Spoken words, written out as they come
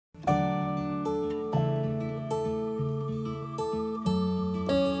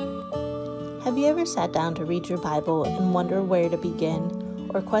Have you ever sat down to read your Bible and wonder where to begin,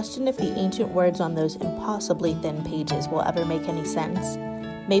 or question if the ancient words on those impossibly thin pages will ever make any sense?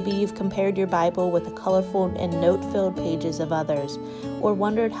 Maybe you've compared your Bible with the colorful and note-filled pages of others, or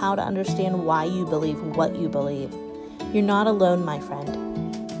wondered how to understand why you believe what you believe. You're not alone, my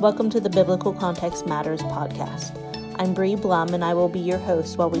friend. Welcome to the Biblical Context Matters podcast. I'm Bree Blum, and I will be your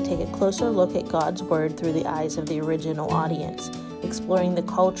host while we take a closer look at God's Word through the eyes of the original audience, exploring the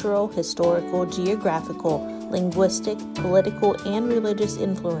cultural, historical, geographical, linguistic, political, and religious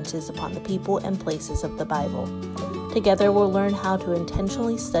influences upon the people and places of the Bible. Together, we'll learn how to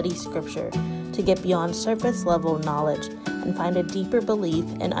intentionally study Scripture to get beyond surface-level knowledge and find a deeper belief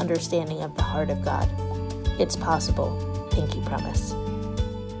and understanding of the heart of God. It's possible. Pinky promise.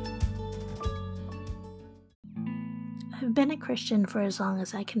 I've been a Christian for as long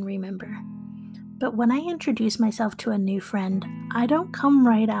as I can remember. But when I introduce myself to a new friend, I don't come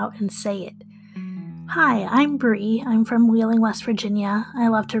right out and say it. Hi, I'm Bree. I'm from Wheeling, West Virginia. I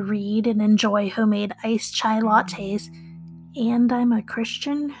love to read and enjoy homemade iced chai lattes. And I'm a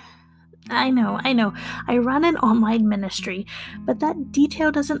Christian? I know. I run an online ministry, but that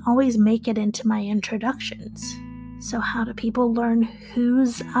detail doesn't always make it into my introductions. So how do people learn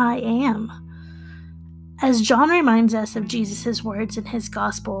whose I am? As John reminds us of Jesus' words in his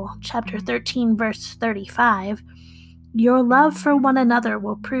Gospel, chapter 13, verse 35, "Your love for one another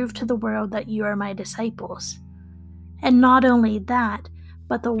will prove to the world that you are my disciples." And not only that,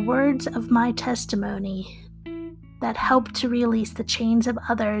 but the words of my testimony that help to release the chains of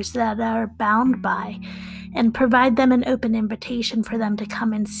others that are bound by and provide them an open invitation for them to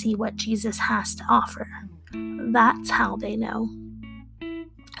come and see what Jesus has to offer. That's how they know.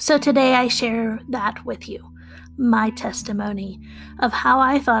 So today I share that with you, my testimony of how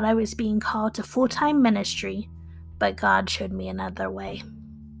I thought I was being called to full-time ministry, but God showed me another way.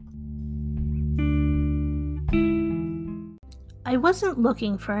 I wasn't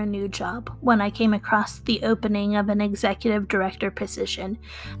looking for a new job when I came across the opening of an executive director position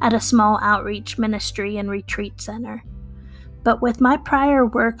at a small outreach ministry and retreat center. But with my prior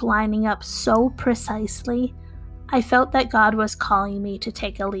work lining up so precisely, I felt that God was calling me to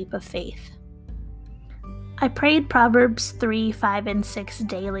take a leap of faith. I prayed Proverbs 3, 5, and 6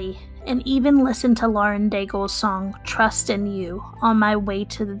 daily, and even listened to Lauren Daigle's song, "Trust in You," on my way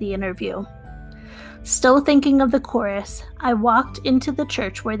to the interview. Still thinking of the chorus, I walked into the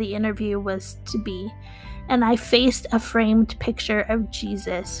church where the interview was to be, and I faced a framed picture of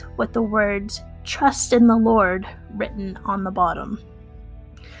Jesus with the words, "Trust in the Lord," written on the bottom.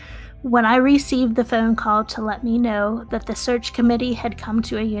 When I received the phone call to let me know that the search committee had come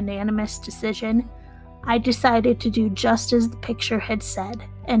to a unanimous decision, I decided to do just as the picture had said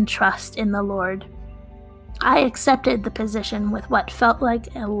and trust in the Lord. I accepted the position with what felt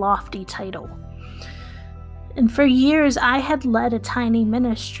like a lofty title. And for years, I had led a tiny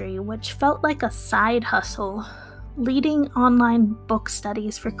ministry, which felt like a side hustle, leading online book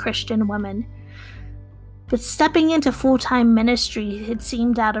studies for Christian women. But stepping into full-time ministry had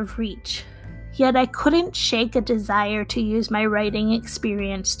seemed out of reach. Yet I couldn't shake a desire to use my writing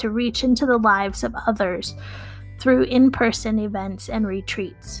experience to reach into the lives of others through in-person events and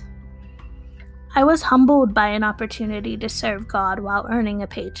retreats. I was humbled by an opportunity to serve God while earning a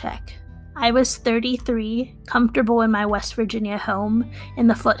paycheck. I was 33, comfortable in my West Virginia home in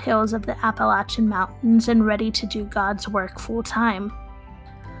the foothills of the Appalachian Mountains and ready to do God's work full-time.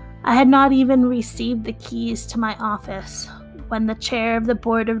 I had not even received the keys to my office when the chair of the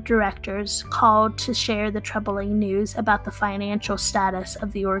board of directors called to share the troubling news about the financial status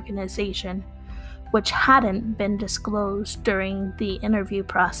of the organization, which hadn't been disclosed during the interview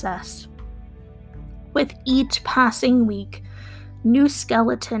process. With each passing week, new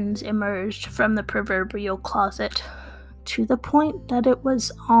skeletons emerged from the proverbial closet, to the point that it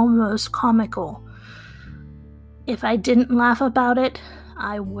was almost comical. If I didn't laugh about it,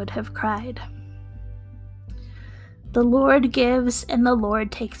 I would have cried. The Lord gives and the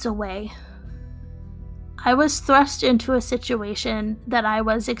Lord takes away. I was thrust into a situation that I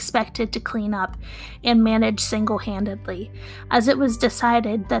was expected to clean up and manage single-handedly, as it was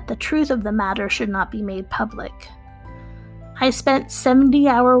decided that the truth of the matter should not be made public. I spent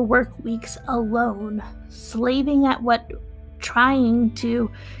 70-hour work weeks alone, slaving at trying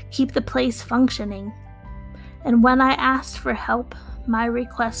to keep the place functioning. And when I asked for help, my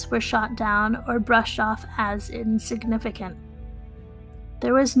requests were shot down or brushed off as insignificant.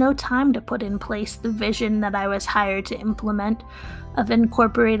 There was no time to put in place the vision that I was hired to implement of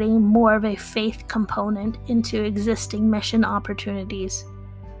incorporating more of a faith component into existing mission opportunities.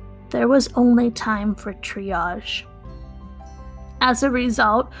 There was only time for triage. As a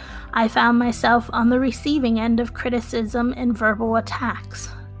result, I found myself on the receiving end of criticism and verbal attacks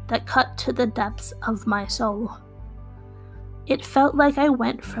that cut to the depths of my soul. It felt like I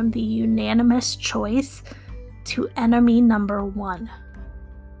went from the unanimous choice to enemy number one.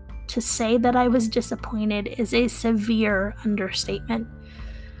 To say that I was disappointed is a severe understatement.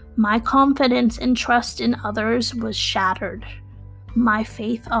 My confidence and trust in others was shattered. My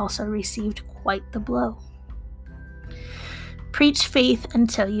faith also received quite the blow. Preach faith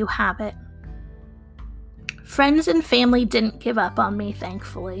until you have it. Friends and family didn't give up on me,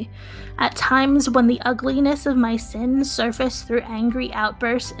 thankfully. At times when the ugliness of my sins surfaced through angry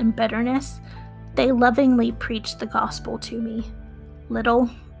outbursts and bitterness, they lovingly preached the gospel to me. Little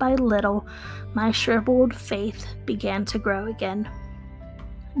by little, my shriveled faith began to grow again.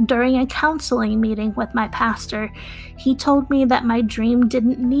 During a counseling meeting with my pastor, he told me that my dream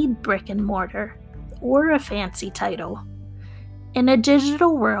didn't need brick and mortar or a fancy title. In a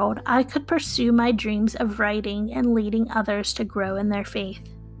digital world, I could pursue my dreams of writing and leading others to grow in their faith.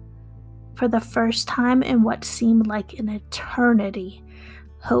 For the first time in what seemed like an eternity,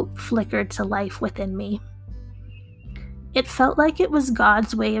 hope flickered to life within me. It felt like it was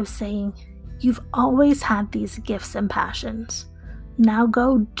God's way of saying, "You've always had these gifts and passions. Now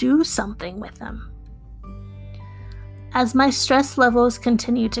go do something with them." As my stress levels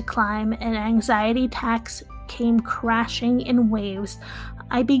continued to climb and anxiety attacks came crashing in waves,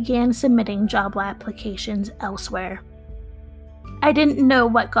 I began submitting job applications elsewhere. I didn't know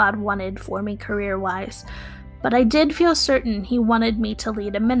what God wanted for me career-wise, but I did feel certain He wanted me to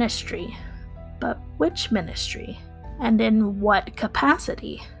lead a ministry. But which ministry? And in what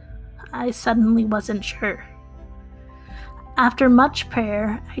capacity? I suddenly wasn't sure. After much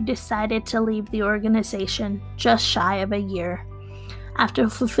prayer, I decided to leave the organization just shy of a year, after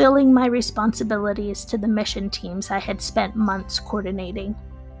fulfilling my responsibilities to the mission teams I had spent months coordinating.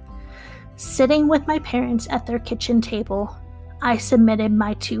 Sitting with my parents at their kitchen table, I submitted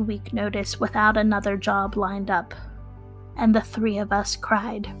my 2-week notice without another job lined up, and the 3 of us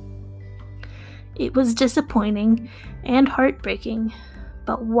cried. It was disappointing and heartbreaking,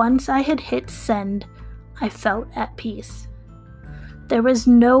 but once I had hit send, I felt at peace. There was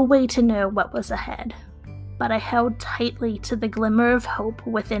no way to know what was ahead, but I held tightly to the glimmer of hope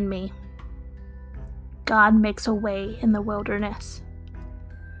within me. God makes a way in the wilderness.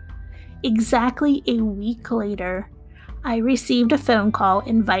 Exactly a week later, I received a phone call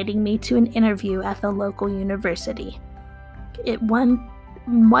inviting me to an interview at the local university.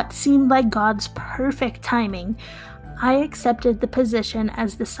 What seemed like God's perfect timing, I accepted the position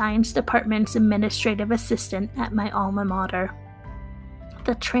as the science department's administrative assistant at my alma mater.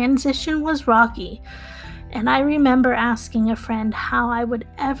 The transition was rocky, and I remember asking a friend how I would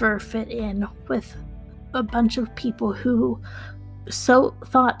ever fit in with a bunch of people who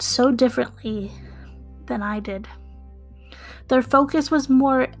thought so differently than I did. Their focus was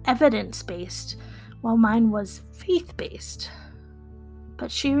more evidence-based, while mine was faith-based. But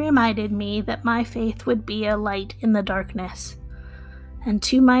she reminded me that my faith would be a light in the darkness. And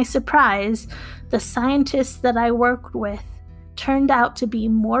to my surprise, the scientists that I worked with turned out to be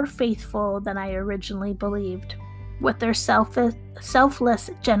more faithful than I originally believed, with their selfless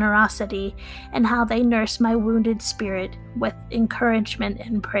generosity and how they nursed my wounded spirit with encouragement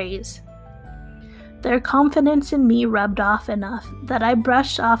and praise. Their confidence in me rubbed off enough that I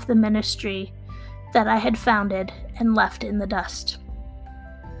brushed off the ministry that I had founded and left in the dust.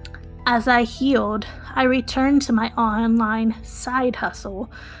 As I healed, I returned to my online side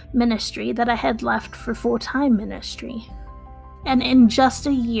hustle ministry that I had left for full-time ministry. And in just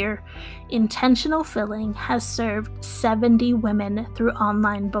a year, Intentional Filling has served 70 women through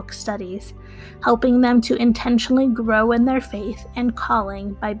online book studies, helping them to intentionally grow in their faith and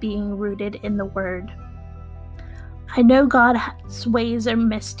calling by being rooted in the Word. I know God's ways are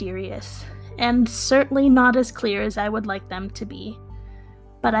mysterious, and certainly not as clear as I would like them to be.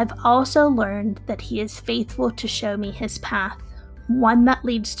 But I've also learned that He is faithful to show me His path, one that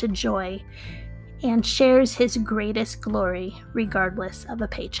leads to joy, and shares His greatest glory regardless of a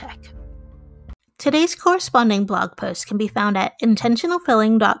paycheck. Today's corresponding blog post can be found at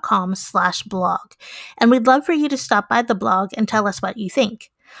intentionalfilling.com/blog, and we'd love for you to stop by the blog and tell us what you think.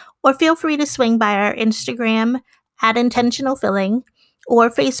 Or feel free to swing by our Instagram @intentionalfilling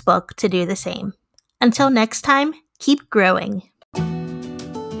or Facebook to do the same. Until next time, keep growing.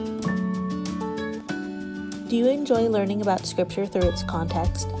 Do you enjoy learning about Scripture through its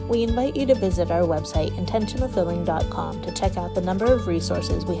context? We invite you to visit our website, intentionalfilling.com, to check out the number of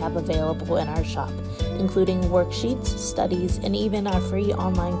resources we have available in our shop, including worksheets, studies, and even our free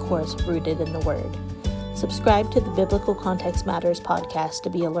online course, Rooted in the Word. Subscribe to the Biblical Context Matters podcast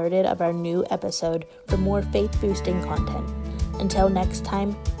to be alerted of our new episode for more faith-boosting content. Until next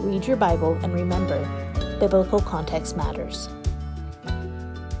time, read your Bible and remember, Biblical Context Matters.